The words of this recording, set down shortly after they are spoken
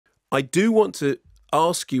I do want to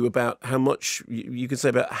ask you about how much you can say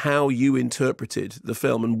about how you interpreted the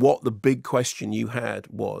film and what the big question you had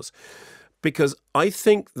was. Because I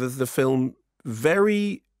think that the film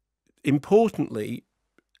very importantly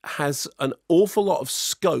has an awful lot of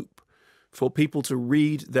scope for people to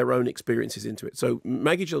read their own experiences into it. So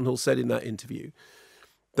Maggie Gyllenhaal said in that interview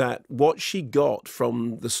that what she got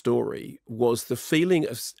from the story was the feeling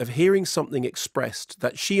of hearing something expressed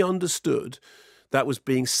that she understood that was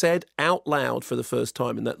being said out loud for the first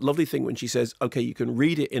time. And that lovely thing when she says, okay, you can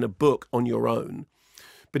read it in a book on your own,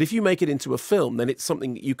 but if you make it into a film, then it's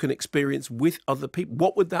something that you can experience with other people.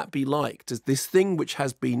 What would that be like? Does this thing which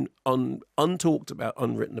has been untalked about,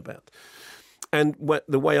 unwritten about? And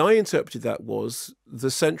the way I interpreted that was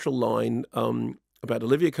the central line about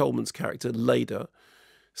Olivia Colman's character, Leda,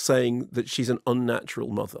 saying that she's an unnatural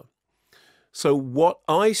mother. So what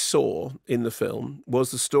I saw in the film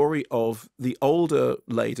was the story of the older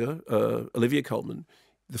Leda, Olivia Colman.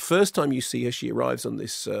 The first time you see her, she arrives on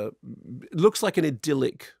this, looks like an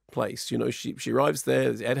idyllic place. You know, she arrives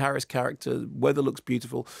there, Ed Harris character, weather looks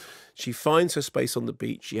beautiful. She finds her space on the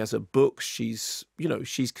beach. She has a book. She's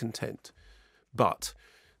content. But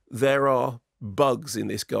there are bugs in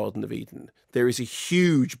this Garden of Eden. There is a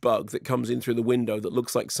huge bug that comes in through the window that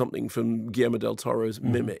looks like something from Guillermo del Toro's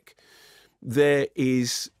Mimic. There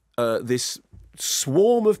is this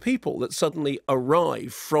swarm of people that suddenly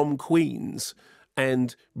arrive from Queens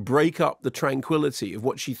and break up the tranquility of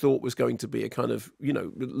what she thought was going to be a kind of,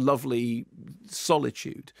 lovely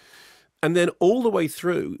solitude. And then all the way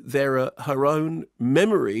through, there are her own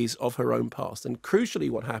memories of her own past. And crucially,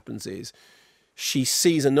 what happens is she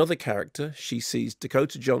sees another character. She sees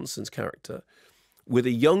Dakota Johnson's character with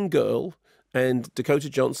a young girl, and Dakota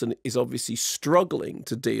Johnson is obviously struggling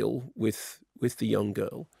to deal with the young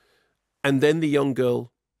girl. And then the young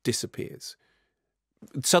girl disappears.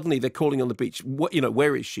 Suddenly they're calling on the beach.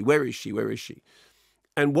 Where is she? Where is she? Where is she?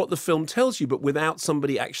 And what the film tells you, but without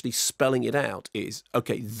somebody actually spelling it out, is,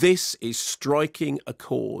 okay, this is striking a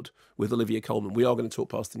chord with Olivia Colman. We are going to talk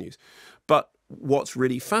past the news. But what's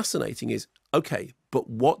really fascinating is, okay, but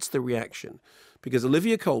what's the reaction? Because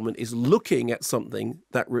Olivia Colman is looking at something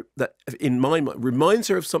that in my mind, reminds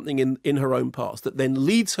her of something in her own past, that then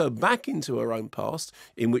leads her back into her own past,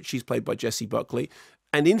 in which she's played by Jessie Buckley.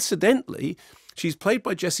 And incidentally, she's played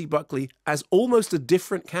by Jessie Buckley as almost a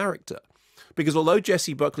different character. Because although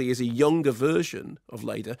Jessie Buckley is a younger version of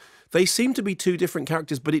Leda, they seem to be two different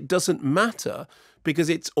characters, but it doesn't matter because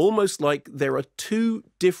it's almost like there are two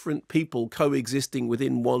different people coexisting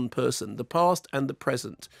within one person, the past and the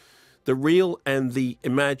present, the real and the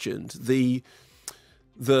imagined, the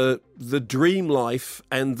dream life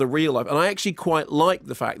and the real life. And I actually quite like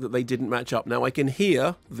the fact that they didn't match up. Now I can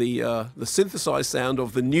hear the synthesized sound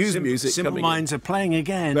of the news music Simple coming Minds in. are playing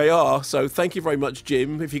again. They are. So thank you very much,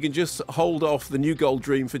 Jim. If you can just hold off the New Gold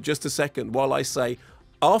Dream for just a second while I say,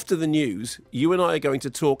 after the news, you and I are going to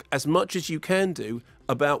talk as much as you can do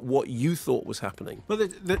about what you thought was happening. Well,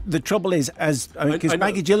 the trouble is, because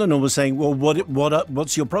Maggie Gyllenhaal was saying, well,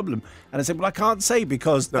 what's your problem? And I said, well, I can't say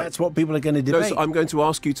because that's what people are going to debate. No, so I'm going to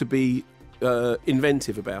ask you to be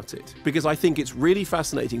inventive about it, because I think it's really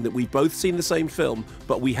fascinating that we've both seen the same film,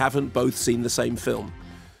 but we haven't both seen the same film.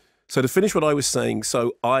 So to finish what I was saying,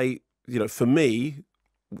 so for me,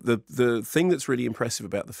 the thing that's really impressive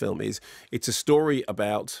about the film is it's a story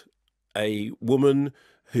about a woman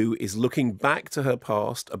who is looking back to her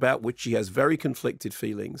past, about which she has very conflicted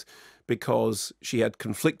feelings, because she had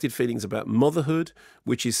conflicted feelings about motherhood,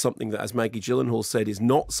 which is something that, as Maggie Gyllenhaal said, is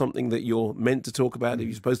not something that you're meant to talk about.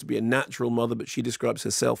 You're supposed to be a natural mother, but she describes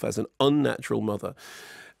herself as an unnatural mother.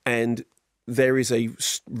 And there is a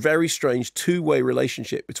very strange two-way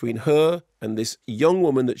relationship between her and this young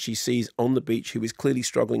woman that she sees on the beach who is clearly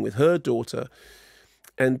struggling with her daughter.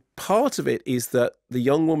 And part of it is that the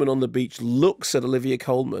young woman on the beach looks at Olivia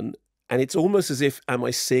Colman, and it's almost as if, am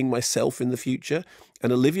I seeing myself in the future?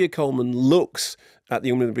 And Olivia Colman looks at the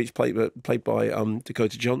young woman on the beach, played by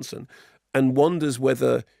Dakota Johnson, and wonders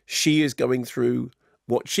whether she is going through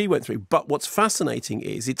what she went through. But what's fascinating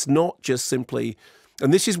is it's not just simply,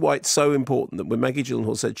 and this is why it's so important that when Maggie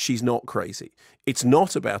Gyllenhaal said she's not crazy, it's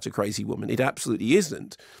not about a crazy woman. It absolutely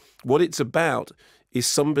isn't. What it's about is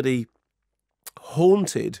somebody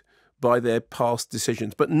haunted by their past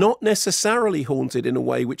decisions, but not necessarily haunted in a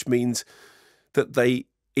way which means that they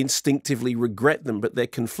instinctively regret them, but they're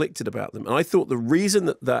conflicted about them. And I thought the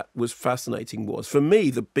reason that was fascinating was, for me,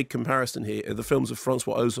 the big comparison here are the films of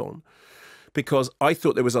Francois Ozon, because I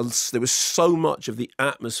thought there was so much of the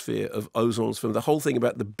atmosphere of Ozon's film, the whole thing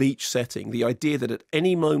about the beach setting, the idea that at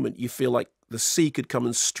any moment you feel like the sea could come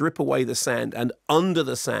and strip away the sand, and under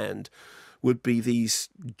the sand would be these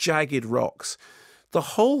jagged rocks. The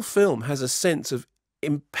whole film has a sense of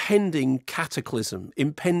impending cataclysm,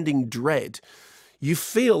 impending dread. You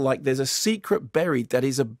feel like there's a secret buried that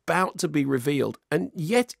is about to be revealed, and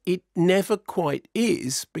yet it never quite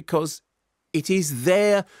is, because it is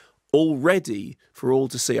there already for all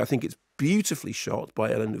to see. I think it's beautifully shot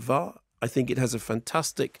by Ellen Nuvar. I think it has a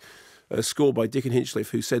fantastic score by Dickon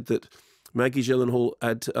Hinchliffe, who said that Maggie Gyllenhaal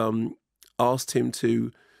had asked him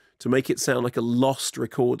to make it sound like a lost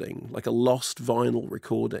recording, like a lost vinyl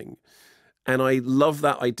recording. And I love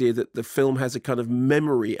that idea that the film has a kind of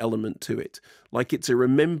memory element to it, like it's a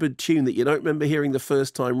remembered tune that you don't remember hearing the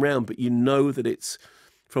first time round, but you know that it's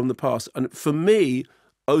from the past. And for me,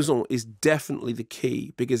 Ozon is definitely the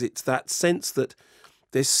key, because it's that sense that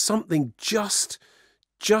there's something just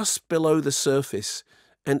below the surface,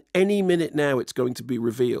 and any minute now it's going to be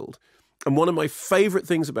revealed. And one of my favourite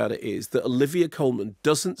things about it is that Olivia Colman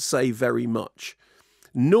doesn't say very much,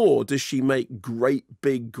 nor does she make great,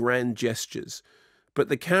 big, grand gestures. But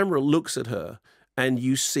the camera looks at her, and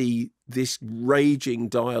you see this raging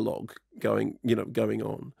dialogue going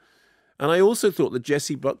on. And I also thought that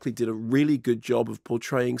Jessie Buckley did a really good job of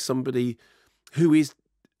portraying somebody who is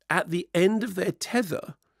at the end of their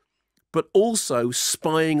tether, but also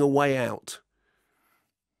spying a way out.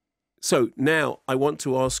 So now I want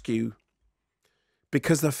to ask you,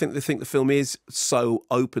 because I think the film is so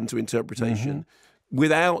open to interpretation,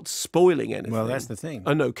 without spoiling anything. Well, that's the thing.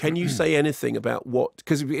 I know. Can you say anything about what?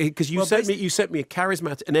 Because you sent me a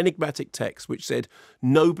charismatic, an enigmatic text which said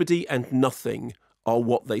nobody and nothing are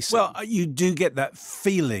what they say. Well, you do get that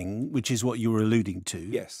feeling, which is what you were alluding to.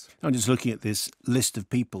 Yes. I'm just looking at this list of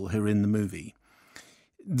people who are in the movie.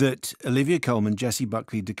 That Olivia Colman, Jessie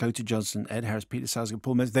Buckley, Dakota Johnson, Ed Harris, Peter Sarsgaard,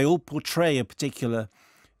 Paul Mescal, they all portray a particular.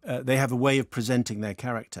 They have a way of presenting their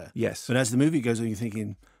character. Yes. But as the movie goes on, you're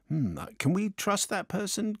thinking, can we trust that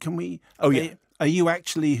person? Can we? Oh, yeah. Are you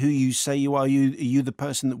actually who you say you are? Are you the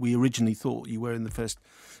person that we originally thought you were in the first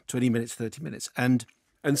 20 minutes, 30 minutes? And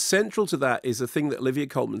central to that is a thing that Olivia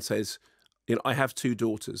Colman says, I have two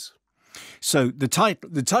daughters. So the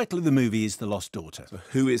title of the movie is The Lost Daughter. So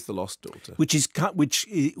who is the lost daughter? Which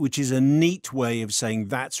is a neat way of saying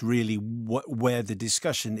that's really where the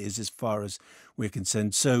discussion is as far as we're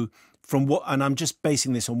concerned. So and I'm just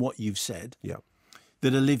basing this on what you've said. Yeah.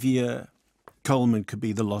 That Olivia Colman could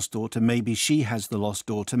be the lost daughter. Maybe she has the lost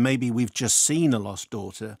daughter. Maybe we've just seen a lost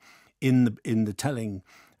daughter in the telling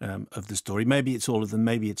of the story. Maybe it's all of them.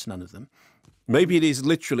 Maybe it's none of them. Maybe it is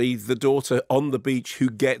literally the daughter on the beach who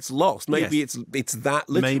gets lost. Maybe yes. it's that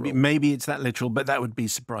literal. Maybe it's that literal, but that would be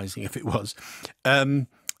surprising if it was.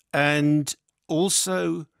 And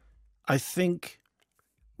also, I think,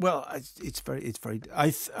 well, it's very.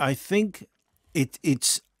 I think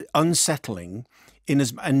it's unsettling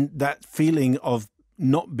and that feeling of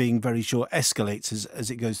not being very sure escalates as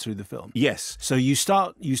it goes through the film. Yes. So you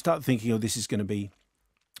start thinking, oh, this is going to be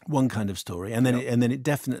one kind of story, and then it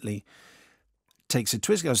definitely takes a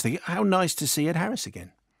twist. I was thinking, how nice to see Ed Harris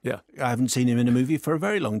again. Yeah, I haven't seen him in a movie for a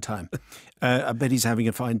very long time. I bet he's having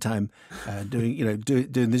a fine time doing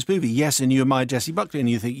this movie. Yes, and you admire Jessie Buckley, and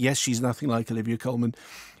you think, yes, she's nothing like Olivia Colman.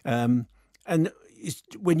 And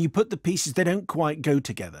when you put the pieces, they don't quite go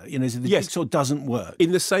together. So the jigsaw doesn't work.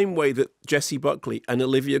 In the same way that Jessie Buckley and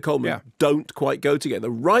Olivia Colman don't quite go together,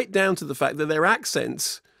 right down to the fact that their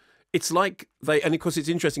accents, it's like and of course it's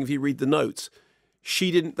interesting if you read the notes,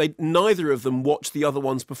 neither of them watched the other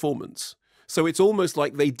one's performance. So it's almost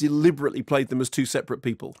like they deliberately played them as two separate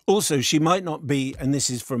people. Also, she might not be, and this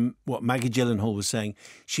is from what Maggie Gyllenhaal was saying,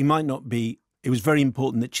 she might not be, it was very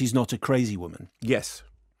important that she's not a crazy woman. Yes.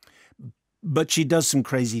 But she does some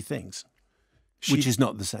crazy things, which is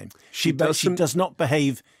not the same. She does not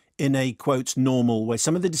behave in a, quote, normal way.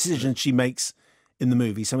 Some of the decisions she makes in the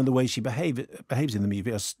movie, some of the ways she behaves in the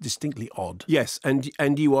movie are distinctly odd. Yes,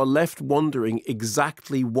 and you are left wondering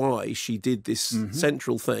exactly why she did this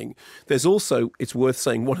central thing. There's also, it's worth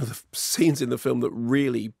saying, one of the scenes in the film that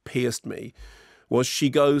really pierced me was she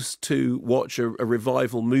goes to watch a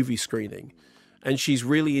revival movie screening, and she's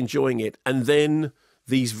really enjoying it, and then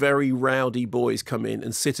these very rowdy boys come in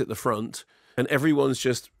and sit at the front, and everyone's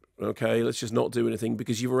just, okay, let's just not do anything,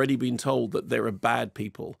 because you've already been told that there are bad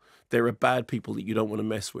people. There are bad people that you don't want to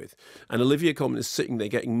mess with. And Olivia Colman is sitting there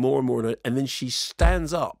getting more and more, and then she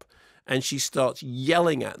stands up and she starts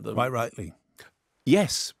yelling at them. Quite rightly.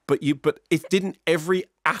 Yes, but it didn't every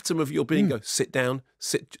atom of your being go, sit down,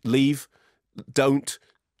 leave, don't,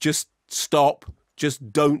 just stop,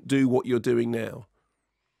 just don't do what you're doing now.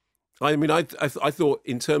 I mean, I thought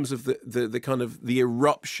in terms of the kind of the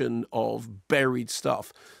eruption of buried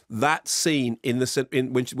stuff, that scene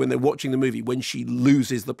when they're watching the movie, when she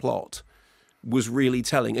loses the plot, was really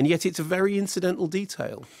telling. And yet it's a very incidental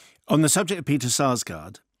detail. On the subject of Peter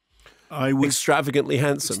Sarsgaard, I was... Extravagantly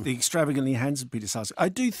handsome. The extravagantly handsome Peter Sarsgaard. I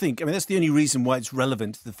do think, I mean, that's the only reason why it's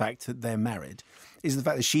relevant to the fact that they're married, is the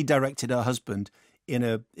fact that she directed her husband in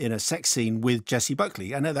a sex scene with Jessie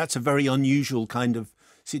Buckley. I know that's a very unusual kind of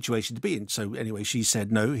situation to be in. So anyway, she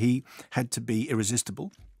said no, he had to be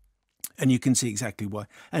irresistible. And you can see exactly why.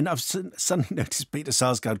 And I've suddenly noticed Peter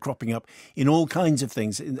Sarsgaard cropping up in all kinds of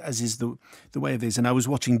things, as is the way of this. And I was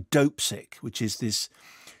watching Dope Sick, which is this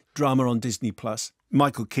drama on Disney Plus.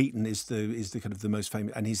 Michael Keaton is the kind of the most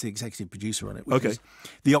famous, and he's the executive producer on it. Which is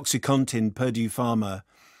the OxyContin Purdue Pharma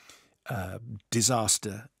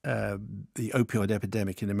disaster, the opioid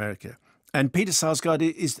epidemic in America. And Peter Sarsgaard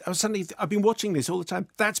I've been watching this all the time.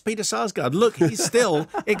 That's Peter Sarsgaard. Look, he's still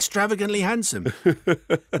extravagantly handsome.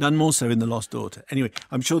 None more so in The Lost Daughter. Anyway,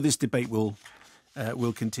 I'm sure this debate will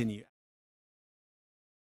continue.